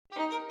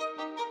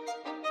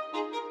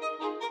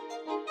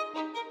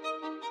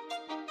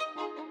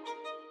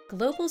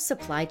Global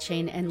supply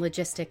chain and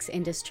logistics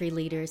industry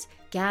leaders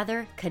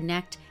gather,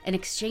 connect, and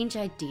exchange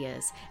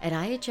ideas at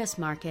IHS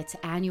Markit's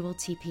annual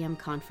TPM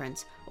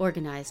conference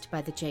organized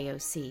by the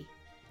JOC.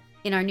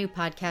 In our new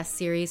podcast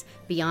series,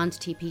 Beyond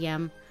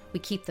TPM, we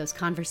keep those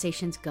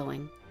conversations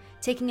going,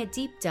 taking a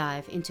deep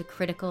dive into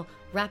critical,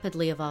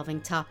 rapidly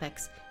evolving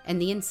topics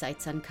and the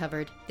insights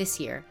uncovered this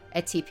year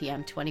at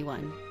TPM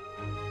 21.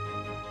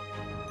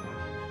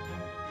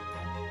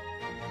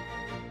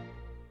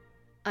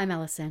 I'm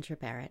Alessandra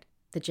Barrett,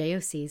 the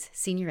JOC's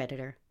Senior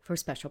Editor for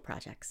Special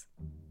Projects.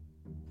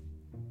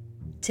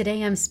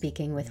 Today I'm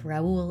speaking with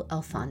Raul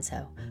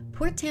Alfonso,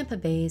 Port Tampa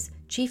Bay's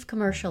Chief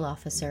Commercial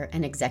Officer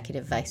and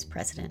Executive Vice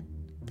President.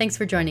 Thanks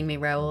for joining me,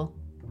 Raul.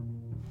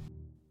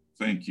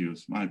 Thank you.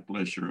 It's my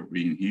pleasure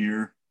being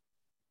here.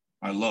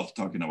 I love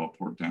talking about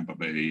Port Tampa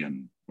Bay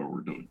and what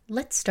we're doing.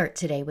 Let's start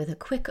today with a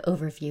quick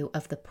overview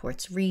of the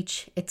port's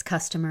reach, its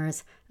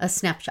customers, a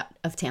snapshot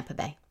of Tampa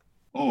Bay.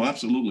 Oh,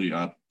 absolutely.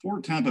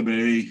 Port Tampa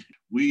Bay,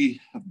 we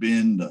have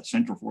been the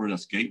Central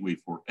Florida's gateway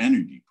for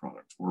energy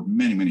products for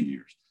many, many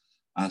years,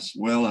 as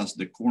well as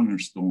the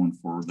cornerstone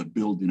for the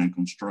building and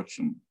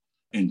construction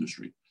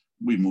industry.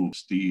 We move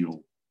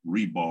steel,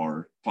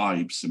 rebar,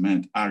 pipe,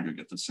 cement,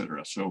 aggregates,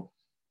 etc. So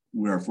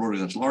we are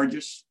Florida's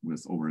largest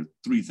with over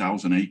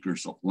 3,000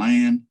 acres of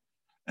land,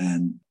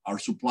 and our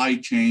supply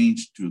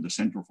chains to the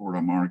Central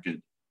Florida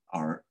market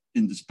are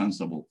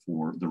indispensable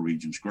for the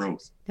region's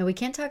growth. Now, we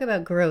can't talk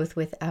about growth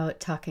without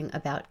talking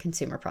about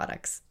consumer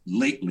products.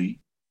 Lately,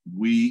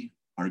 we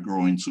are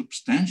growing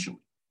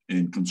substantially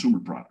in consumer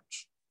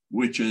products,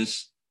 which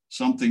is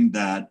something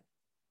that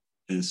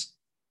is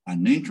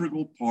an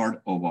integral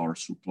part of our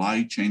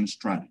supply chain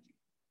strategy.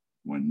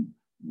 When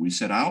we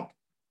set out,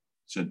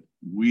 said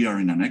we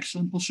are in an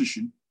excellent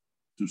position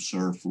to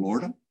serve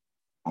Florida,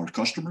 our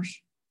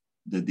customers.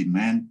 The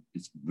demand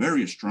is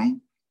very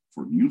strong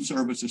for new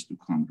services to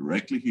come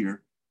directly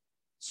here,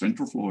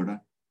 Central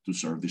Florida, to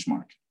serve this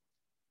market.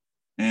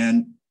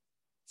 And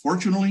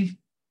fortunately,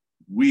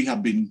 we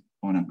have been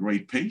on a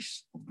great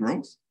pace of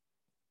growth.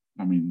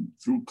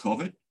 Through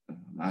COVID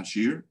last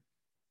year,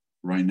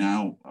 right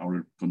now,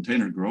 our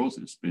container growth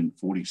has been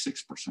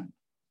 46%.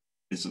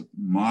 It's a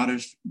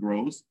modest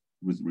growth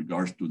with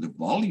regards to the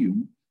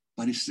volume,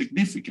 but it's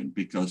significant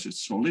because it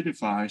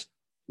solidifies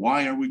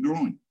why are we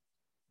growing?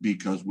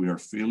 Because we are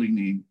filling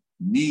in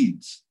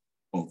needs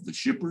of the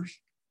shippers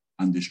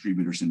and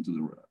distributors into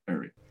the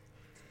area.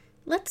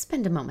 Let's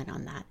spend a moment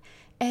on that.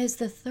 As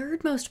the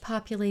third most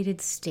populated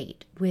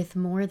state, with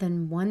more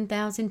than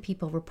 1,000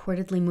 people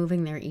reportedly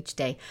moving there each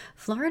day,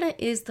 Florida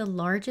is the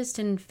largest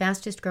and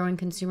fastest growing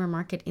consumer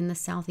market in the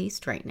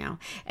Southeast right now.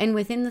 And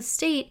within the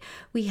state,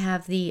 we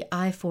have the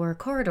I-4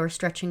 corridor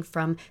stretching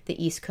from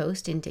the East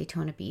Coast in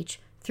Daytona Beach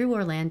through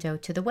Orlando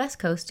to the West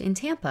Coast in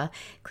Tampa,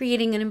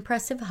 creating an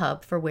impressive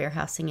hub for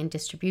warehousing and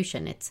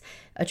distribution. It's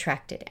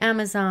attracted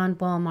Amazon,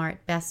 Walmart,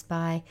 Best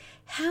Buy.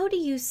 How do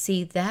you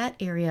see that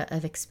area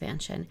of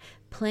expansion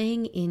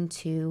playing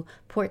into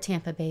Port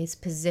Tampa Bay's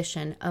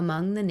position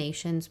among the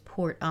nation's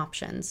port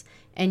options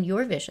and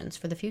your visions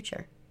for the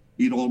future?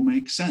 It all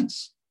makes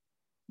sense.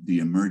 The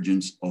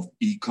emergence of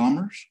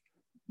e-commerce,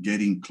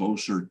 getting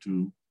closer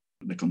to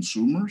the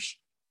consumers,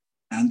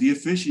 and the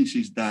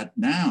efficiencies that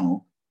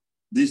now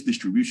these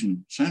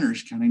distribution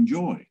centers can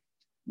enjoy.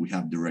 We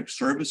have direct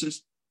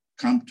services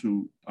come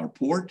to our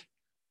port.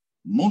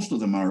 Most of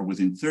them are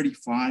within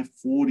 35,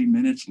 40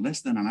 minutes,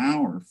 less than an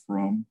hour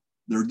from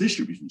their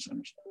distribution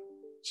centers.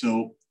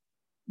 So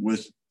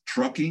with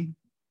trucking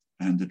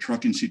and the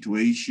trucking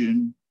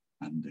situation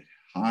and the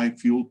high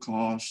fuel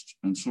costs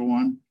and so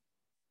on,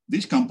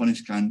 these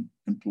companies can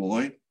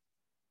employ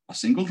a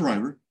single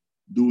driver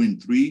doing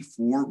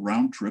 3-4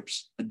 round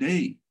trips a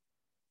day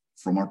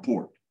from our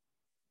port.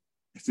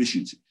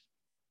 Efficiencies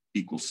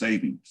equal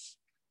savings.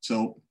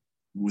 So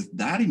with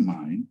that in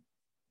mind,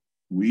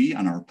 we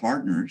and our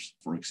partners,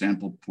 for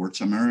example,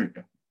 Ports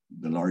America,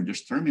 the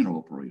largest terminal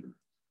operator,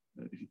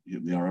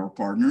 they are our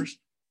partners,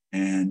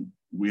 and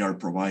we are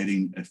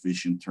providing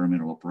efficient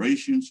terminal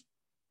operations,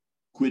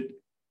 quick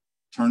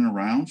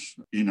turnarounds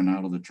in and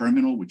out of the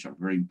terminal, which are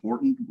very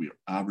important. We are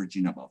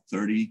averaging about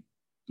 30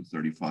 to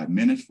 35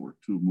 minutes for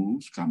 2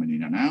 moves coming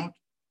in and out.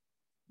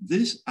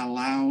 This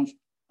allows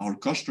our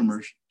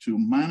customers to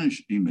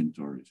manage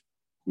inventories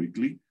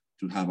quickly,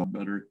 to have a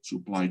better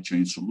supply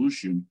chain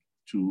solution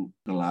to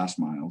the last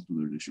mile to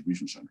their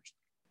distribution centers.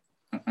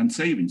 And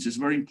savings is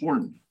very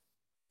important.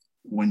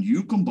 When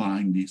you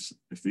combine these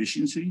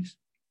efficiencies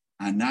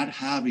and not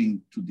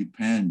having to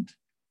depend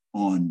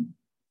on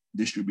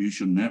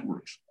distribution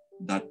networks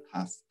that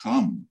have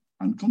come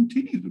and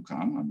continue to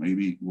come, and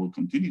maybe will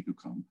continue to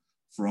come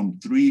from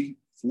 300-400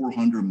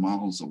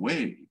 miles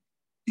away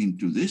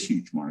into this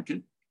huge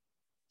market,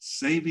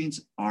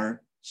 savings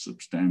are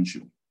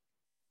substantial.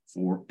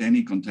 For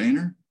any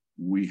container,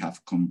 we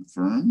have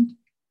confirmed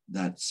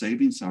that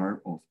savings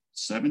are of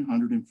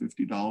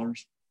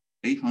 $750,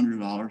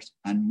 $800,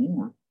 and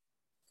more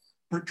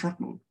per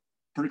truckload,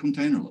 per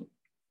container load.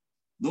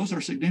 Those are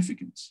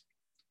significant.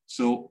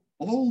 So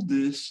all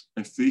these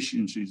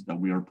efficiencies that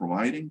we are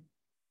providing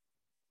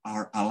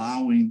are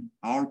allowing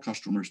our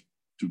customers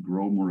to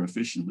grow more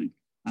efficiently.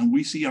 And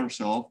we see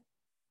ourselves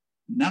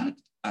not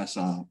as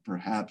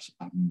perhaps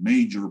a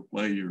major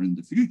player in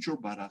the future,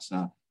 but as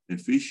an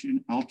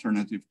efficient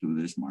alternative to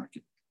this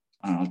market,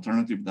 an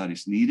alternative that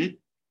is needed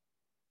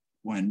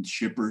when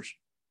shippers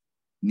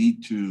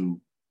need to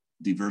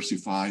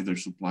diversify their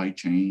supply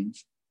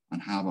chains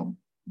and have a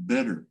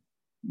better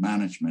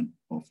management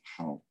of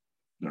how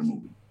they're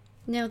moving.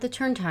 Now, the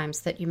turn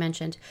times that you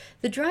mentioned,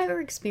 the driver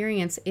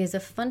experience is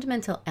a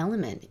fundamental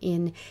element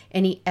in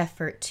any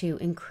effort to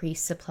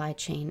increase supply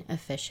chain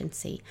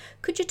efficiency.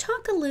 Could you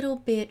talk a little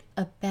bit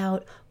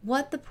about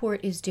what the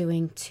port is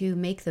doing to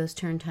make those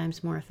turn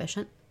times more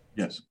efficient?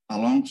 Yes,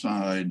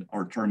 alongside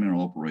our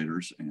terminal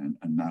operators, and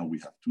now we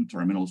have two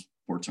terminals,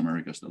 Ports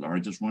America is the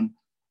largest one.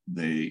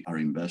 They are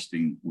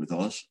investing with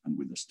us and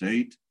with the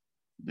state.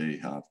 They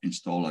have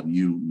installed a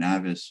new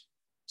Navis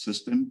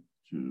system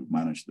to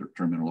manage their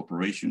terminal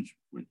operations,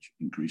 which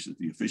increases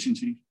the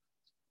efficiency.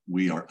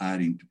 We are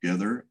adding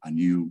together a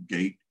new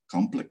gate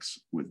complex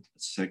with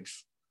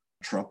 6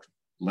 truck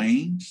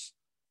lanes.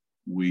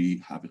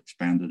 We have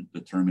expanded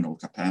the terminal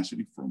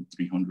capacity from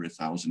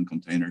 300,000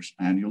 containers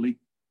annually.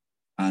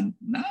 And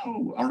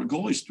now our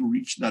goal is to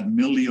reach that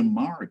million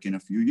mark in a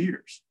few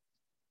years.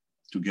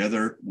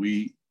 Together,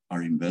 we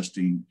are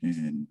investing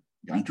in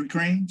gantry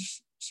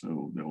cranes.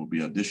 So there will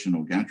be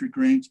additional gantry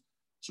cranes.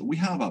 So we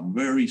have a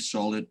very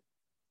solid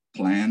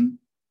plan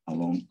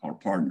along our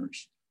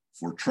partners.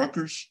 For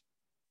truckers,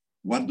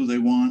 what do they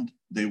want?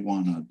 They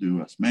want to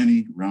do as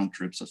many round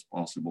trips as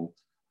possible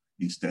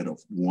instead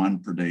of 1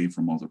 per day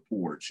from other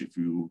ports. If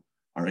you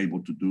are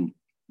able to do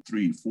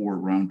 3, 4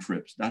 round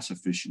trips, that's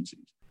efficiency.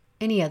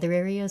 Any other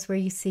areas where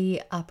you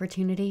see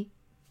opportunity?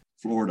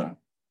 Florida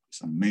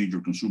is a major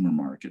consumer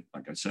market.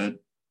 Like I said,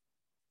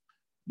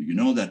 do you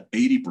know that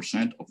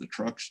 80% of the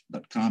trucks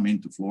that come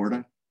into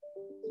Florida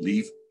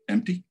leave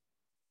empty?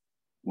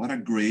 What a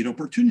great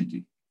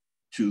opportunity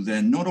to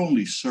then not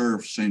only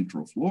serve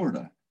Central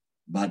Florida,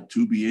 but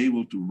to be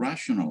able to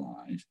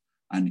rationalize.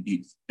 And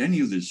if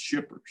any of these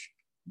shippers,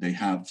 they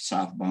have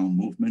southbound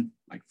movement,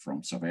 like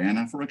from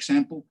Savannah, for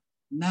example,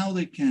 now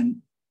they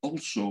can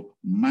also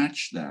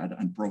match that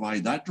and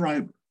provide that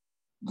driver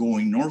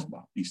going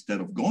northbound instead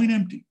of going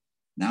empty.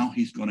 Now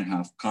he's going to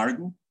have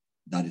cargo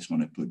that is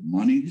going to put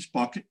money in his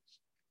pocket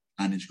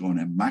and it's going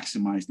to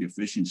maximize the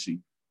efficiency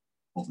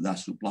of that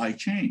supply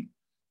chain.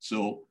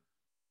 So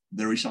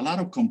there is a lot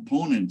of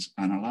components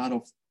and a lot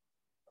of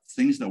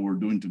things that we're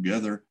doing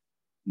together,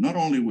 not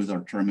only with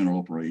our terminal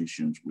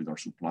operations, with our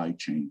supply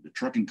chain, the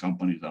trucking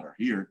companies that are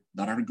here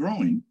that are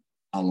growing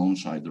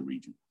alongside the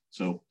region.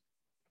 So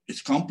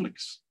it's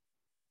complex.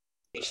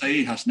 Say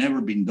it has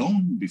never been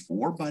done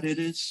before, but it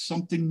is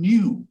something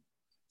new.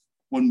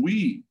 When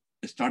we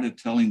started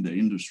telling the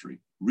industry,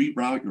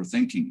 reroute your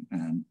thinking,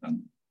 and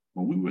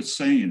what we were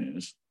saying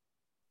is,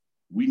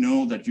 we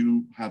know that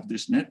you have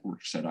this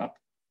network set up.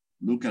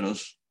 Look at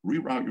us,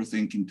 reroute your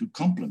thinking to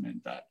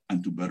complement that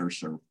and to better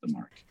serve the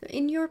market.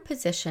 In your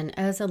position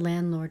as a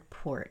landlord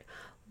port,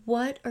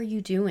 what are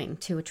you doing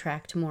to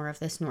attract more of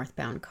this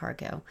northbound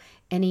cargo?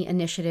 Any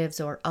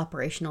initiatives or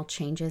operational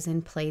changes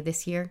in play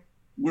this year?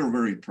 We're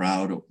very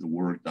proud of the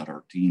work that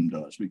our team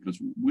does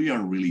because we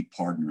are really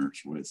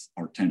partners with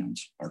our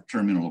tenants, our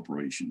terminal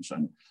operations.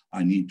 And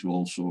I need to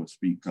also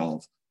speak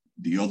of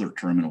the other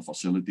terminal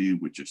facility,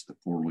 which is the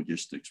Port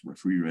Logistics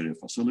refrigerated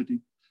facility.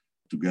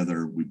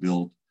 Together, we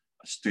built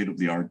a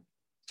state-of-the-art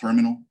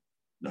terminal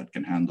that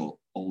can handle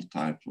all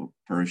types of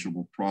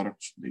perishable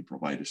products. They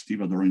provide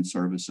stevedoring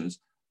services.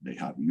 They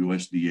have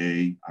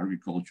USDA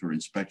agriculture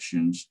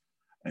inspections,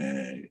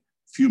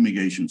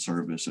 fumigation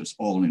services,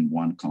 all in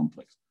one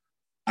complex.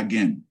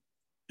 Again,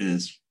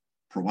 is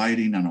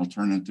providing an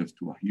alternative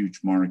to a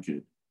huge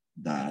market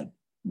that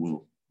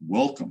will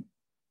welcome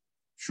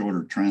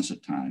shorter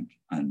transit times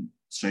and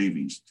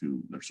savings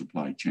to their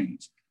supply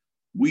chains.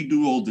 We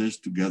do all this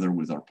together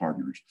with our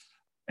partners,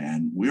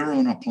 and we're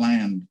on a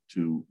plan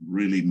to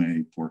really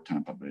make Port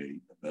Tampa Bay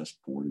the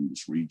best port in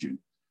this region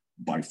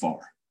by far.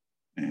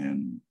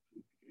 And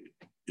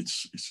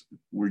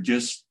we're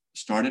just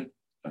started,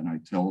 and I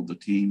tell the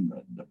team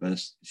that the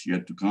best is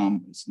yet to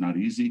come. It's not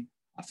easy,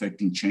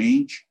 affecting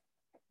change,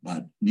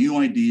 but new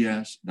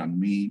ideas that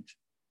meet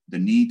the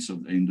needs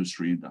of the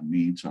industry, that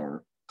meets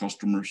our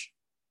customers,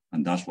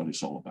 and that's what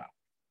it's all about.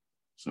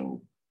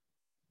 So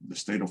the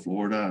state of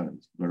Florida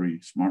is very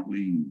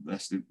smartly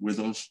invested with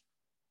us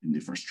in the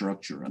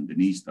infrastructure and the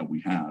needs that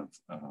we have,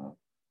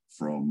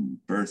 from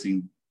berth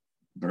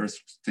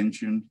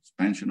extension,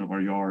 expansion of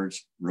our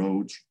yards,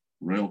 roads,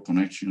 rail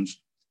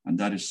connections, and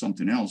that is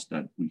something else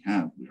that we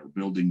have. We are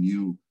building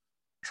new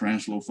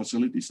transload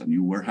facilities, a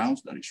new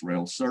warehouse that is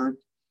rail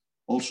served,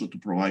 also to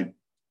provide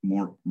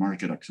more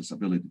market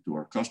accessibility to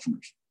our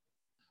customers.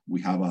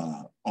 We have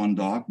a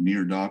on-dock,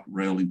 near-dock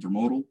rail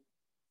intermodal,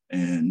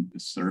 and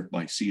it's served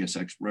by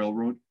CSX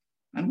Railroad.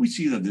 And we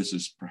see that this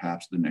is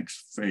perhaps the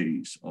next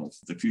phase of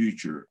the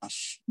future.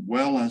 As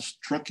well as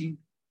trucking,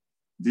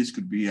 this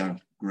could be a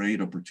great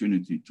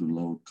opportunity to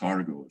load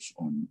cargoes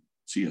on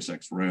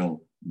CSX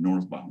rail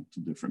northbound to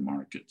different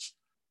markets.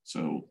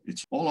 So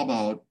it's all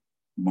about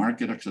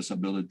market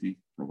accessibility,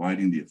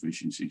 providing the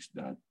efficiencies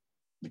that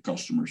the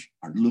customers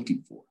are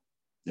looking for,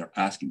 they're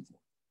asking for.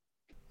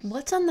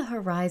 What's on the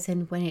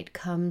horizon when it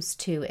comes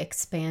to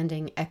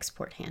expanding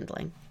export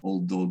handling?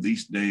 Although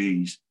these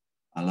days,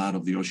 a lot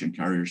of the ocean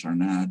carriers are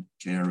not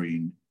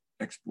carrying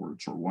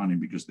exports or wanting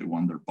because they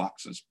want their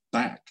boxes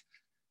back.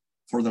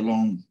 For the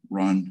long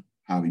run,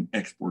 having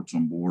exports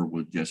on board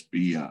will just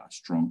be a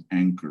strong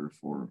anchor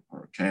for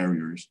our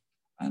carriers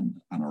and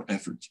our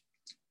efforts.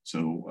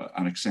 So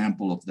an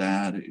example of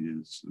that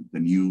is the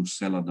new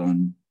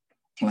Celadon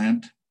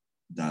plant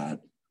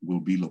that will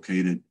be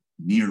located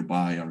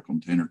nearby our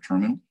container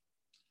terminal.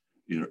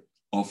 It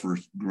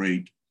offers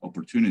great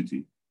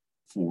opportunity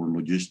for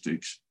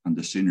logistics and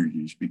the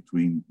synergies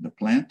between the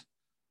plant,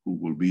 who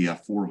will be a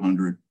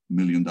 $400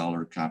 million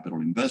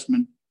capital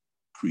investment,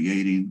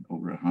 creating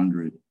over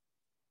 100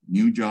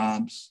 new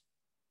jobs,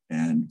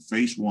 and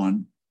phase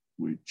one,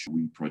 which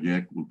we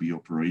project will be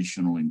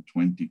operational in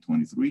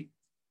 2023,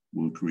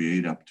 will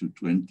create up to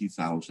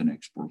 20,000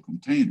 export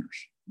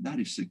containers. That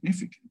is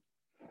significant.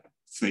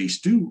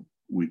 Phase two,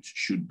 which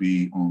should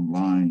be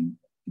online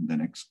in the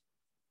next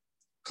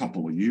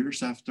couple of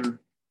years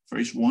after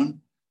phase one,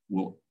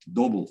 will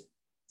double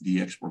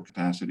the export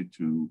capacity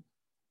to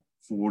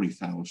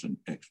 40,000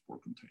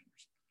 export containers.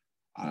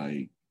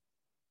 I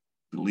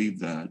believe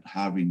that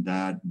having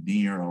that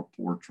near our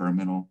port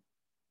terminal,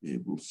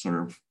 it will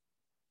serve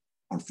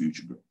our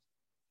future growth.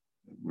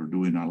 We're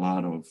doing a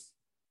lot of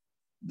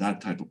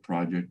that type of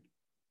project,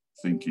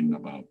 thinking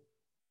about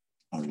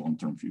our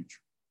long-term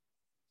future.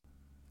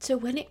 So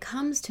when it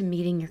comes to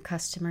meeting your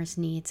customers'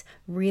 needs,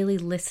 really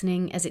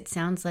listening as it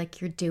sounds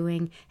like you're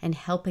doing and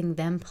helping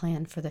them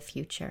plan for the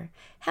future,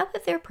 how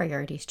have their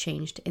priorities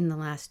changed in the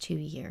last 2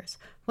 years?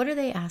 What are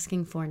they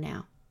asking for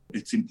now?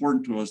 It's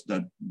important to us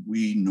that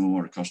we know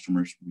our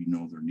customers, we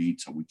know their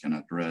needs, so we can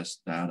address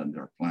that and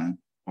their plan,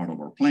 part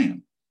of our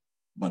plan.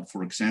 But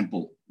for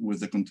example, with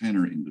the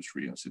container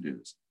industry as it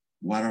is,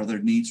 what are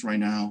their needs right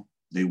now?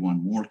 They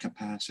want more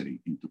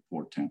capacity into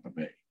Port Tampa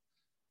Bay.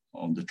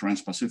 On the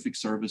Trans-Pacific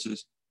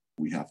services,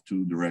 we have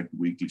 2 direct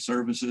weekly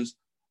services.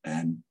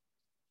 And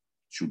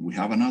should we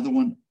have another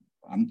one?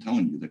 I'm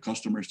telling you, the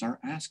customers are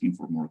asking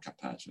for more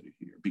capacity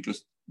here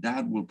because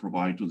that will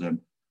provide to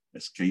them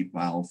escape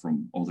valve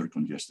from other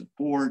congested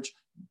ports,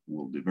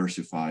 will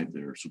diversify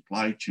their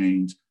supply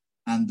chains,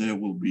 and they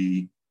will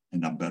be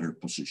in a better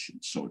position.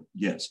 So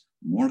yes,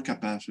 more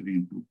capacity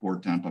into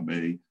Port Tampa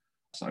Bay.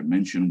 As I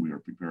mentioned, we are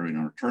preparing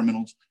our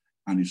terminals,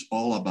 and it's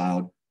all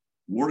about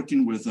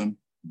working with them,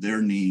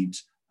 their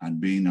needs, and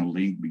being a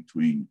link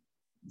between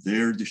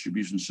their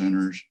distribution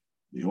centers,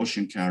 the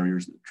ocean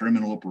carriers, the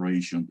terminal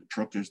operation, the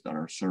truckers that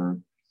are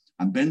served,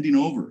 and bending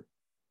over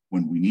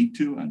when we need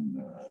to,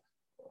 and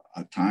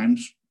at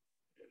times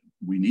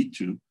we need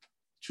to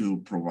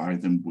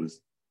provide them with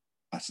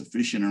as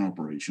efficient an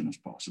operation as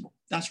possible.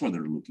 That's what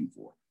they're looking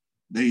for.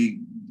 They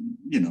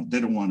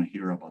don't want to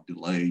hear about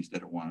delays. They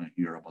don't want to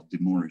hear about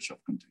demurrage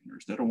of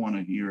containers. They don't want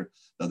to hear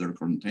that their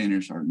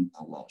containers are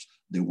lost.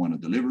 They want to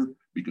deliver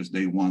because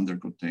they want their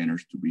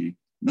containers to be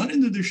not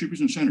in the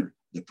distribution center,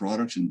 the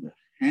products in the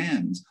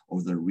hands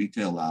of the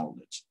retail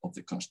outlets of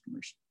the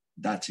customers.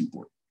 That's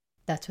important.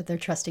 That's what they're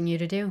trusting you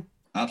to do.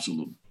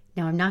 Absolutely.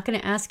 Now, I'm not going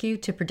to ask you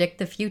to predict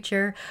the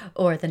future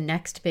or the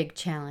next big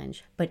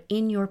challenge, but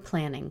in your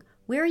planning,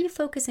 where are you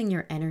focusing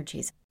your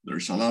energies?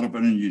 There's a lot of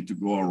energy to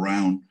go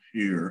around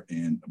here,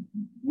 and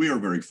we are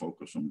very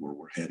focused on where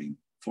we're heading.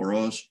 For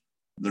us,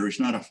 there is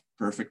not a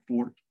perfect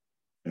port.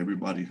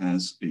 Everybody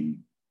has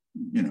an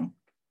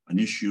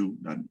issue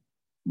that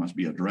must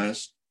be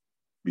addressed,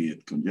 be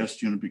it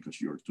congestion because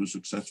you're too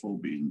successful,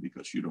 being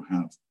because you don't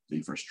have the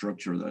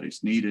infrastructure that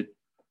is needed.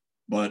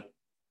 But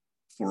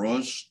for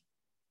us,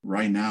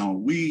 right now,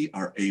 we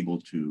are able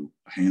to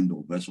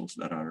handle vessels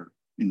that are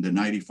in the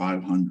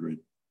 9,500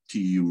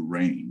 TEU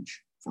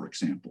range, for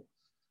example.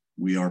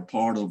 We are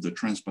part of the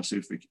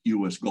Trans-Pacific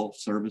U.S. Gulf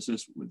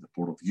services with the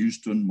Port of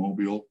Houston,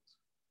 Mobile.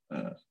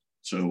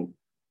 So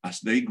as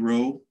they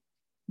grow,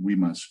 we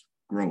must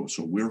grow.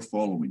 So we're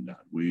following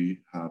that. We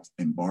have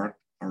embarked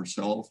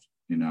ourselves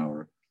in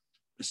our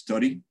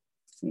study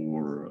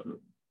for,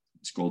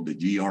 it's called the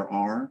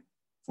GRR,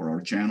 for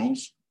our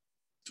channels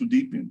to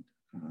deepen.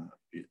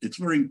 It's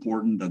very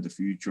important that the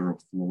future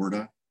of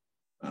Florida,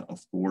 of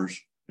course,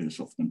 is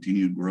of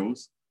continued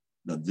growth,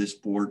 that this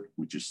port,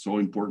 which is so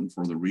important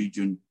for the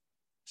region,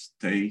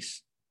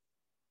 stays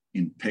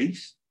in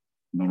pace,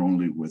 not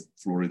only with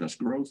Florida's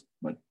growth,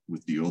 but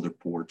with the other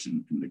ports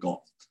in the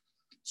Gulf.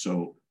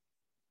 So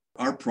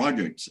our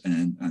projects,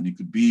 and it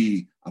could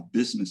be a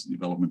business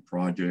development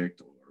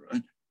project, or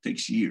it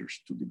takes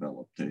years to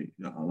develop,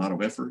 a lot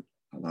of effort,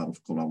 a lot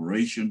of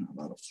collaboration, a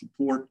lot of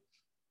support.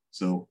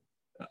 So,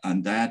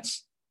 and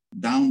that's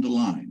down the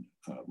line.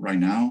 Right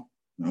now,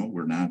 no,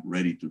 we're not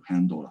ready to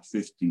handle a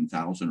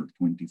 15,000 or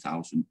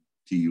 20,000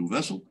 TEU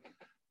vessel,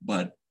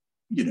 but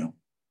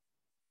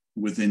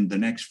within the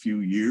next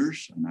few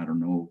years, and I don't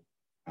know,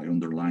 I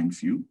underline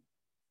few,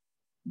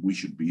 we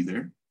should be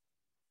there.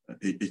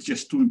 It's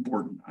just too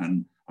important.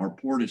 And our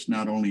port is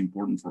not only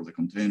important for the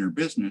container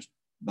business,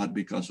 but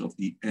because of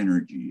the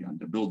energy and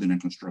the building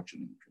and construction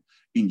industry.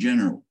 In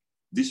general,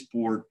 this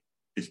port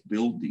is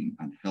building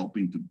and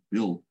helping to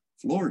build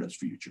Florida's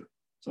future.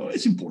 So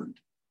it's important,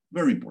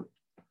 very important.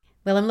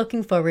 Well, I'm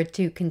looking forward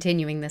to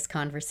continuing this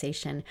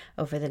conversation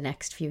over the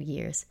next few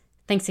years.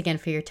 Thanks again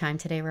for your time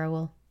today,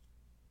 Raul.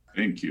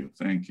 Thank you.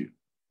 Thank you.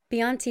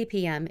 Beyond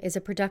TPM is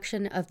a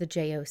production of the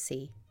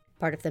JOC,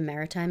 part of the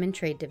Maritime and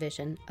Trade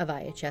Division of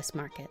IHS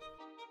Markit.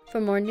 For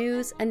more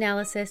news,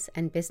 analysis,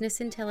 and business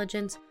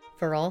intelligence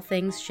for all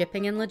things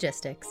shipping and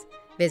logistics,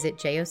 visit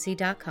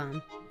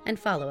joc.com and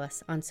follow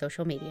us on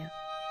social media.